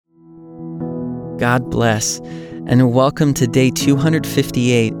God bless, and welcome to day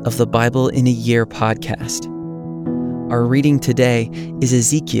 258 of the Bible in a Year podcast. Our reading today is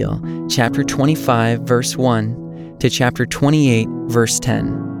Ezekiel chapter 25, verse 1 to chapter 28, verse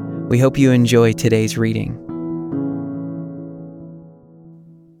 10. We hope you enjoy today's reading.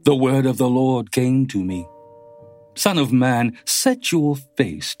 The word of the Lord came to me. Son of man, set your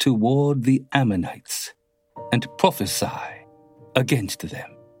face toward the Ammonites and prophesy against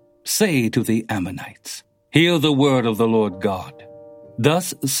them. Say to the Ammonites, hear the word of the Lord God.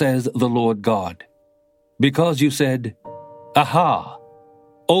 Thus says the Lord God, because you said, Aha,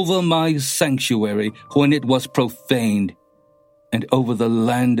 over my sanctuary when it was profaned, and over the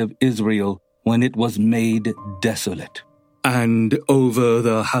land of Israel when it was made desolate, and over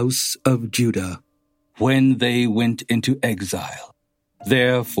the house of Judah when they went into exile.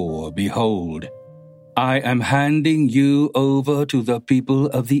 Therefore, behold, I am handing you over to the people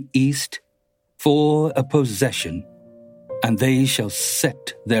of the east for a possession, and they shall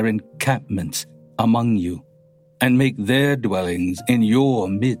set their encampments among you, and make their dwellings in your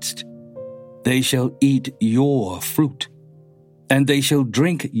midst. They shall eat your fruit, and they shall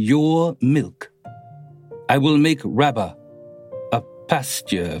drink your milk. I will make Rabbah a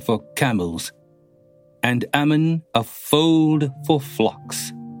pasture for camels, and Ammon a fold for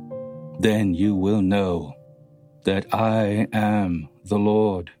flocks. Then you will know that I am the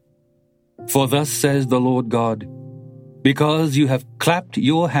Lord. For thus says the Lord God, because you have clapped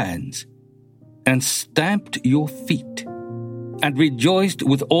your hands, and stamped your feet, and rejoiced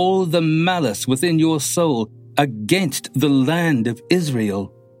with all the malice within your soul against the land of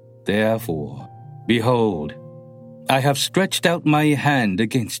Israel, therefore, behold, I have stretched out my hand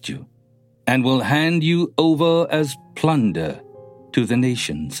against you, and will hand you over as plunder to the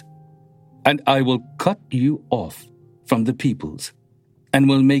nations. And I will cut you off from the peoples, and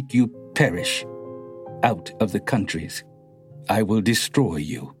will make you perish out of the countries. I will destroy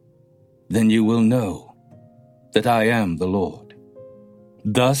you. Then you will know that I am the Lord.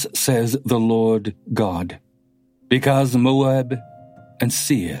 Thus says the Lord God, because Moab and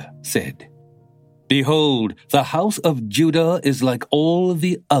Seir said, behold, the house of Judah is like all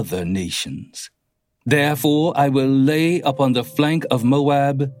the other nations. Therefore I will lay upon the flank of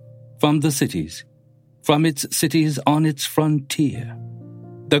Moab from the cities, from its cities on its frontier,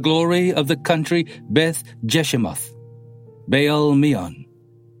 the glory of the country Beth Jeshimoth, Baal Meon,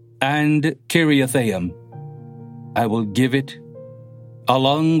 and Kiriathaim. I will give it,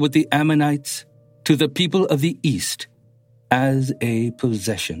 along with the Ammonites, to the people of the east as a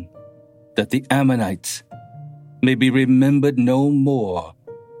possession, that the Ammonites may be remembered no more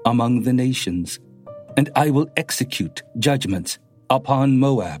among the nations, and I will execute judgments upon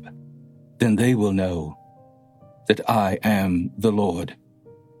Moab. Then they will know that I am the Lord.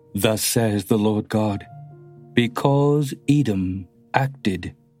 Thus says the Lord God, because Edom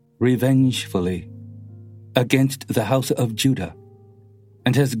acted revengefully against the house of Judah,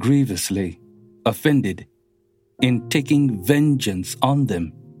 and has grievously offended in taking vengeance on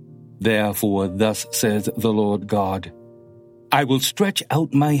them. Therefore, thus says the Lord God, I will stretch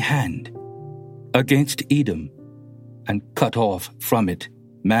out my hand against Edom, and cut off from it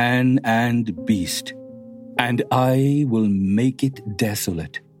man and beast, and I will make it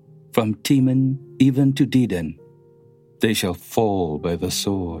desolate, from Teman even to Dedan. They shall fall by the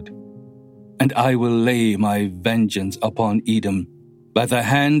sword. And I will lay my vengeance upon Edom by the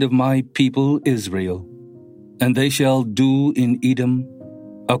hand of my people Israel, and they shall do in Edom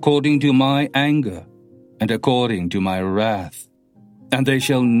according to my anger and according to my wrath, and they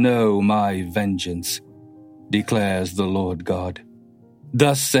shall know my vengeance, declares the Lord God.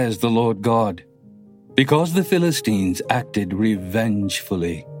 Thus says the Lord God, because the Philistines acted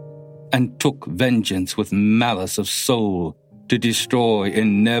revengefully, and took vengeance with malice of soul to destroy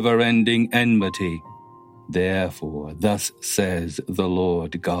in never-ending enmity. Therefore, thus says the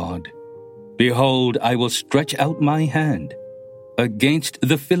Lord God, behold, I will stretch out my hand against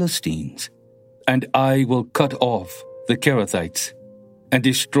the Philistines, and I will cut off the Kerethites, and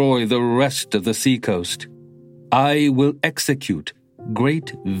destroy the rest of the seacoast. I will execute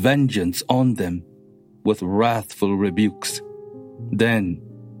great vengeance on them with wrathful rebukes. Then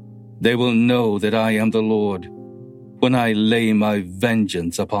they will know that I am the Lord, when I lay my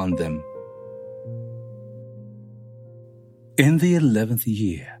vengeance upon them. In the 11th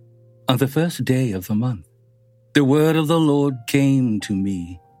year, on the first day of the month, the word of the Lord came to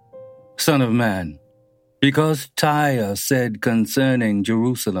me. Son of man, because Tyre said concerning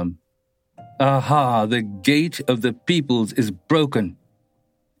Jerusalem, Aha, the gate of the peoples is broken.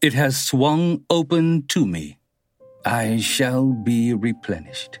 It has swung open to me. I shall be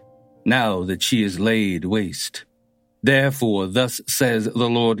replenished. now that she is laid waste. Therefore thus says the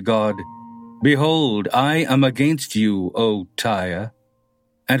Lord God, Behold, I am against you, O Tyre,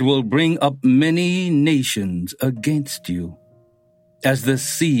 and will bring up many nations against you, as the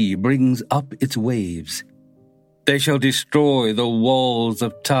sea brings up its waves. They shall destroy the walls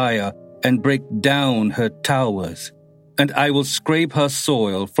of Tyre and break down her towers, and I will scrape her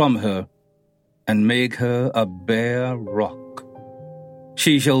soil from her and make her a bare rock.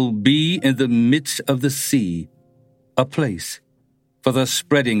 She shall be in the midst of the sea, a place for the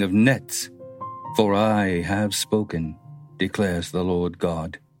spreading of nets, for I have spoken, declares the Lord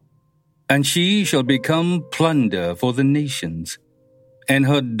God. And she shall become plunder for the nations, and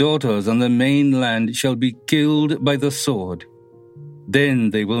her daughters on the mainland shall be killed by the sword.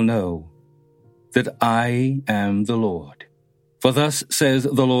 Then they will know that I am the Lord. For thus says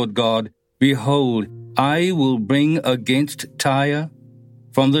the Lord God, Behold, I will bring against Tyre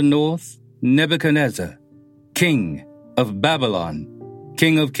from the north Nebuchadnezzar, king of Babylon,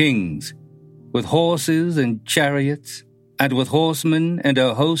 king of kings, with horses and chariots, and with horsemen and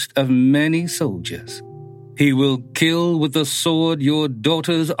a host of many soldiers. He will kill with the sword your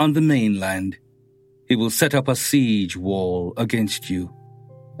daughters on the mainland. He will set up a siege wall against you,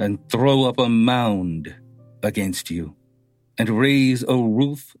 and throw up a mound against you, and raise a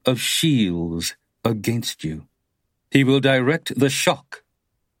roof of shields against you. He will direct the shock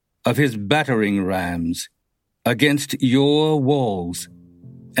of his battering rams against your walls,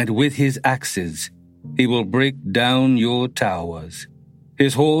 and with his axes he will break down your towers.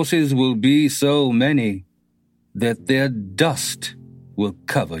 His horses will be so many that their dust will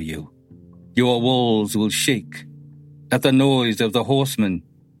cover you. Your walls will shake at the noise of the horsemen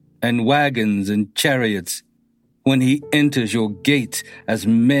and wagons and chariots when he enters your gates as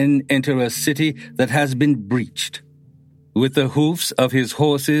men enter a city that has been breached. With the hoofs of his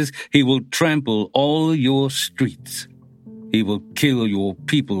horses he will trample all your streets. He will kill your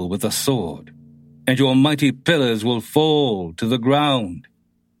people with a sword, and your mighty pillars will fall to the ground.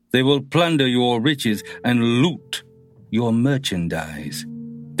 They will plunder your riches and loot your merchandise.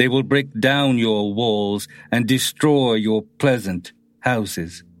 They will break down your walls and destroy your pleasant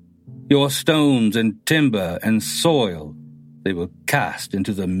houses. Your stones and timber and soil they will cast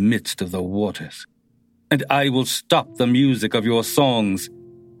into the midst of the waters. And I will stop the music of your songs,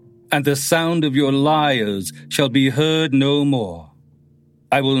 and the sound of your lyres shall be heard no more.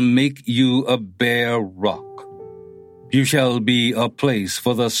 I will make you a bare rock. You shall be a place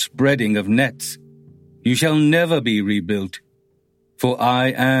for the spreading of nets. You shall never be rebuilt. For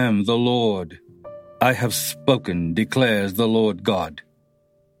I am the Lord. I have spoken, declares the Lord God.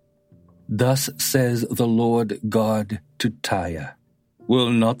 Thus says the Lord God to Tyre,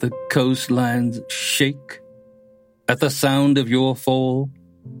 Will not the coastlands shake at the sound of your fall?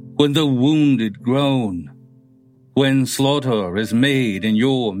 When the wounded groan, when slaughter is made in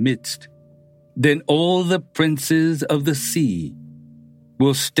your midst, then all the princes of the sea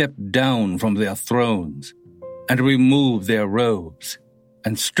will step down from their thrones and remove their robes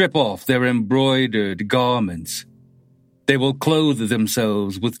and strip off their embroidered garments. They will clothe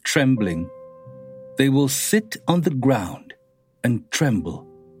themselves with trembling. They will sit on the ground and tremble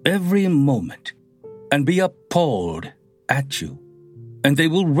every moment and be appalled at you. And they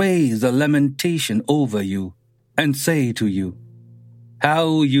will raise a lamentation over you and say to you,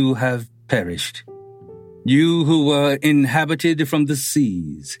 How you have perished, you who were inhabited from the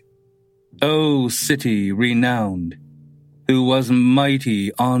seas, O city renowned, who was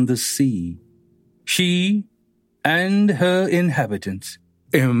mighty on the sea. She and her inhabitants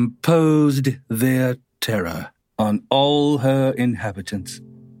imposed their terror on all her inhabitants.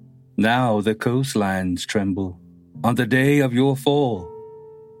 Now the coastlands tremble on the day of your fall,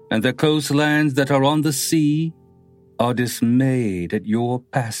 and the coastlands that are on the sea are dismayed at your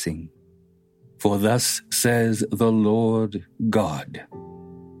passing. For thus says the Lord God,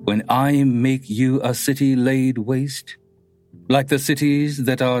 When I make you a city laid waste, like the cities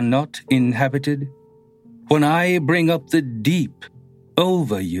that are not inhabited, when I bring up the deep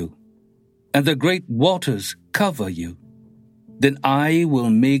over you, and the great waters cover you, then I will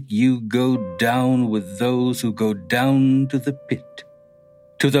make you go down with those who go down to the pit,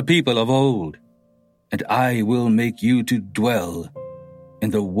 to the people of old, and I will make you to dwell in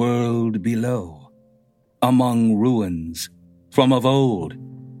the world below, among ruins from of old,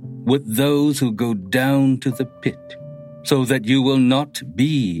 with those who go down to the pit, so that you will not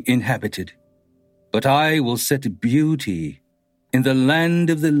be inhabited. But I will set beauty in the land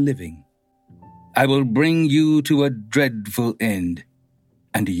of the living. I will bring you to a dreadful end,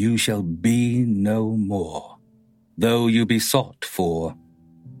 and you shall be no more, though you be sought for.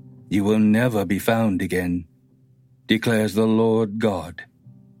 You will never be found again, declares the Lord God.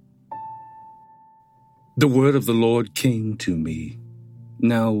 The word of the Lord came to me.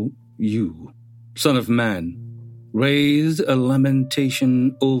 Now you, son of man, raise a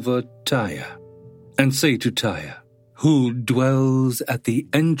lamentation over Tyre, and say to Tyre, who dwells at the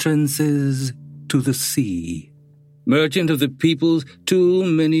entrances to the sea, merchant of the peoples, too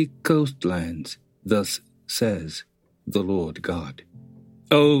many coastlands, thus says the Lord God.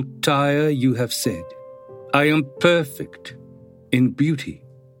 O Tyre, you have said, I am perfect in beauty.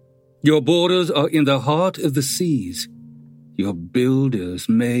 Your borders are in the heart of the seas. Your builders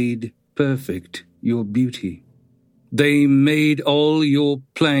made perfect your beauty. They made all your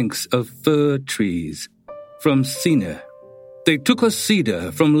planks of fir trees from Senir. They took a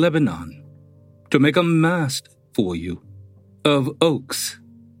cedar from Lebanon to make a mast for you, of oaks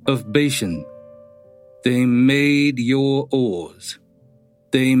of Bashan. They made your oars.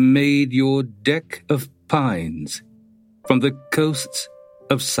 They made your deck of pines from the coasts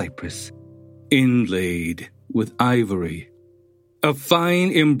of Cyprus, inlaid with ivory. A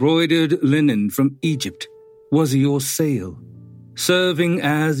fine embroidered linen from Egypt was your sail, serving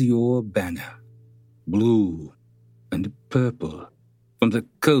as your banner. Blue and purple from the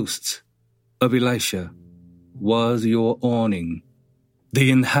coasts of Elisha was your awning. The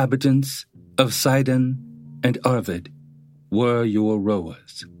inhabitants of Sidon and Arvad were your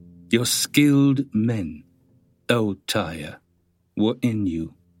rowers. Your skilled men, O Tyre, were in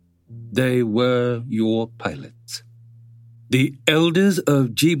you. They were your pilots. The elders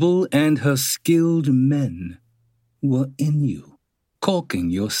of Jebel and her skilled men were in you, caulking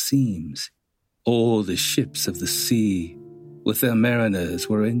your seams. All the ships of the sea with their mariners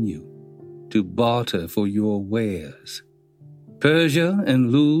were in you, to barter for your wares. Persia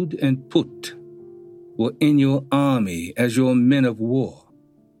and Lud and Put were in your army as your men of war.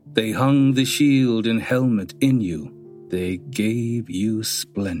 They hung the shield and helmet in you. They gave you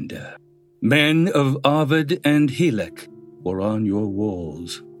splendor. Men of Arvad and Helek were on your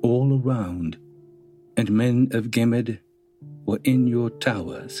walls all around, and men of Gimed were in your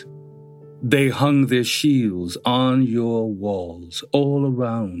towers. They hung their shields on your walls all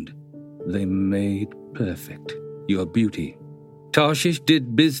around. They made perfect your beauty. Tarshish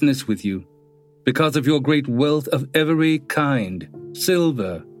did business with you because of your great wealth of every kind,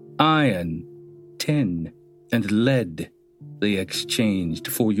 silver, iron, tin, and lead they exchanged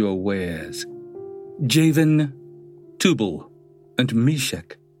for your wares. Javan, Tubal, and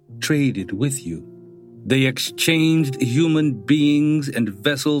Meshach traded with you. They exchanged human beings and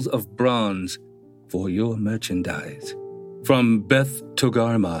vessels of bronze for your merchandise. From Beth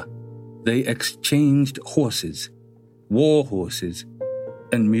Togarmah, they exchanged horses, war horses,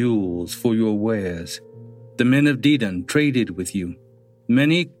 and mules for your wares. The men of Dedan traded with you.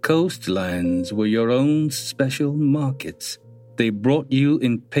 Many coastlands were your own special markets. They brought you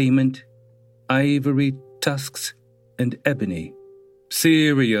in payment ivory tusks and ebony.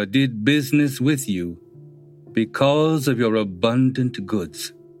 Syria did business with you because of your abundant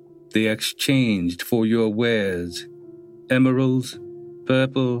goods. They exchanged for your wares emeralds,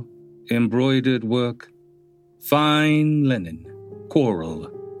 purple, embroidered work, fine linen, coral,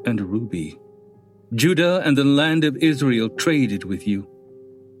 and ruby. Judah and the land of Israel traded with you.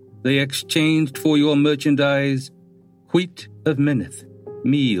 They exchanged for your merchandise wheat of Minnith,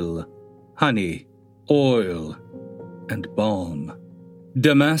 meal, honey, oil, and balm.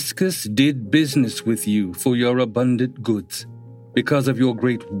 Damascus did business with you for your abundant goods, because of your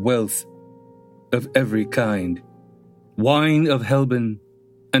great wealth of every kind, wine of Helbon,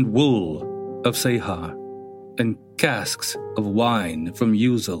 and wool of Sehar, and casks of wine from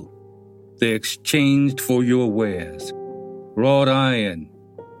Uzal. They exchanged for your wares. Wrought iron,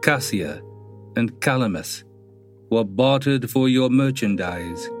 cassia, and calamus were bartered for your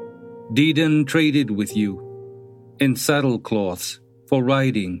merchandise. Dedan traded with you in saddlecloths for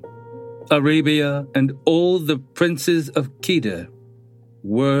riding. Arabia and all the princes of Kedar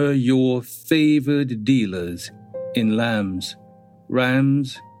were your favored dealers in lambs,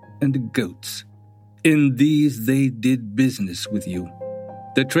 rams, and goats. In these they did business with you.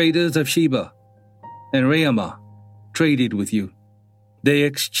 The traders of Sheba and Raamah traded with you. They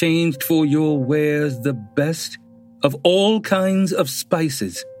exchanged for your wares the best of all kinds of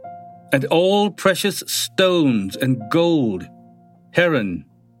spices, and all precious stones and gold. Haran,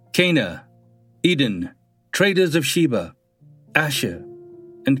 Cana, Eden, traders of Sheba, Asher,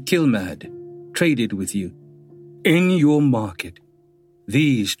 and Kilmad traded with you. In your market,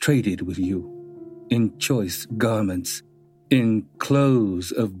 these traded with you, in choice garments, in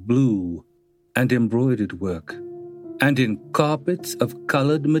clothes of blue and embroidered work, and in carpets of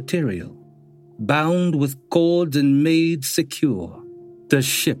colored material, bound with cords and made secure. The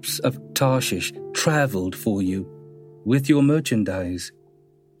ships of Tarshish traveled for you with your merchandise.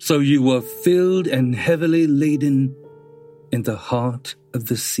 So you were filled and heavily laden in the heart of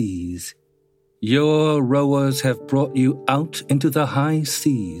the seas. Your rowers have brought you out into the high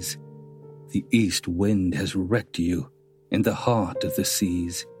seas. The east wind has wrecked you in the heart of the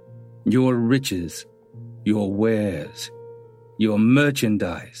seas. Your riches, your wares, your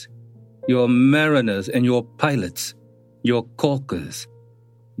merchandise, your mariners and your pilots, your caulkers,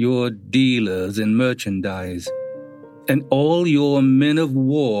 your dealers in merchandise, and all your men of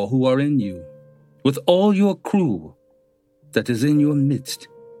war who are in you, with all your crew that is in your midst,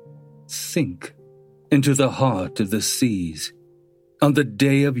 sink into the heart of the seas on the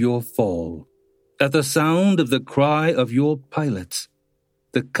day of your fall. At the sound of the cry of your pilots,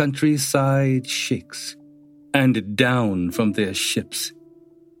 the countryside shakes, and down from their ships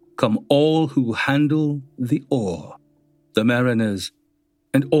come all who handle the oar. The mariners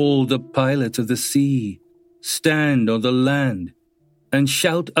and all the pilots of the sea stand on the land and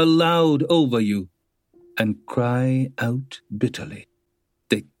shout aloud over you and cry out bitterly.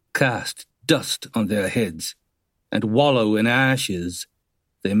 They cast dust on their heads and wallow in ashes.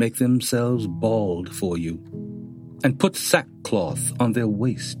 They make themselves bald for you and put sackcloth on their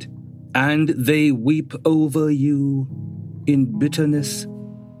waist, and they weep over you in bitterness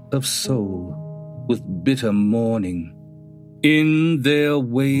of soul with bitter mourning. In their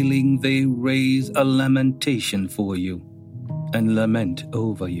wailing they raise a lamentation for you and lament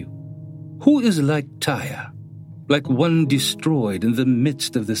over you. Who is like Tyre, like one destroyed in the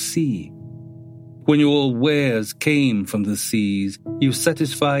midst of the sea? When your wares came from the seas, you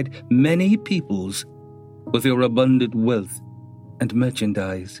satisfied many peoples with your abundant wealth and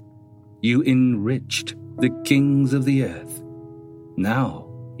merchandise. You enriched the kings of the earth. Now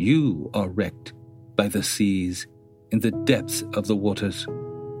you are wrecked by the seas in the depths of the waters.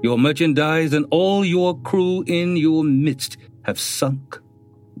 Your merchandise and all your crew in your midst have sunk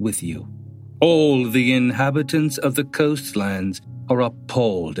with you. All the inhabitants of the coastlands are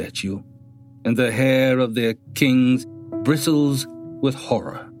appalled at you, and the hair of their kings bristles with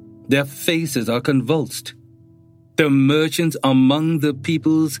horror. Their faces are convulsed. The merchants among the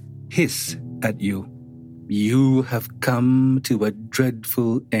peoples hiss at you. You have come to a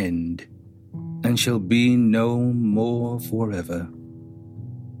dreadful end, and shall be no more forever.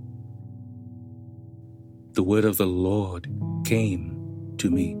 The word of the Lord came to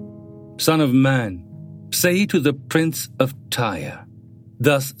me. Son of man, say to the prince of Tyre,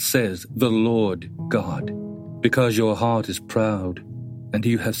 thus says the Lord God, because your heart is proud, and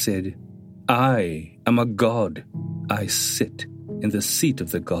you have said, I am a god, I sit in the seat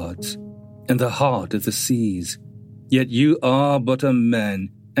of the gods, in the heart of the seas. Yet you are but a man,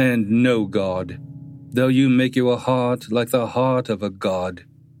 and no God, though you make your heart like the heart of a god.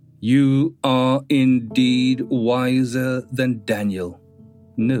 You are indeed wiser than Daniel.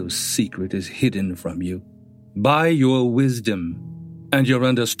 No secret is hidden from you. By your wisdom and your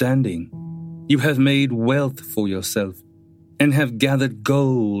understanding, you have made wealth for yourself, and have gathered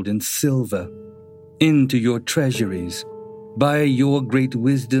gold and silver into your treasuries. By your great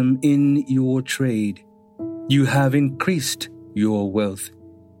wisdom in your trade, you have increased your wealth,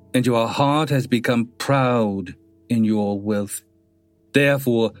 and your heart has become proud in your wealth.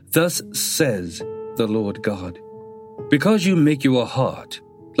 Therefore, thus says the Lord God, because you make your heart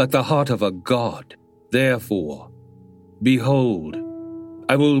like the heart of a god, therefore, behold,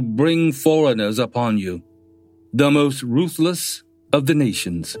 I will bring foreigners upon you, the most ruthless of the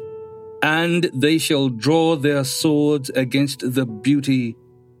nations, and they shall draw their swords against the beauty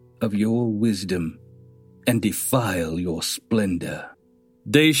of your wisdom and defile your splendor.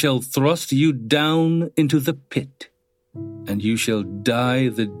 They shall thrust you down into the pit, and you shall die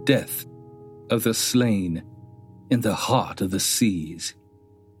the death of the slain in the heart of the seas.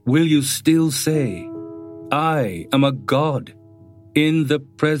 Will you still say, I am a god, in the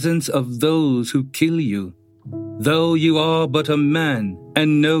presence of those who kill you, though you are but a man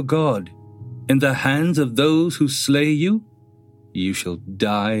and no god, in the hands of those who slay you? You shall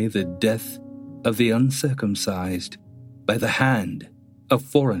die the death of the uncircumcised by the hand of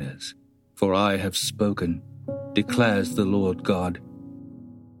foreigners, for I have spoken, declares the Lord God.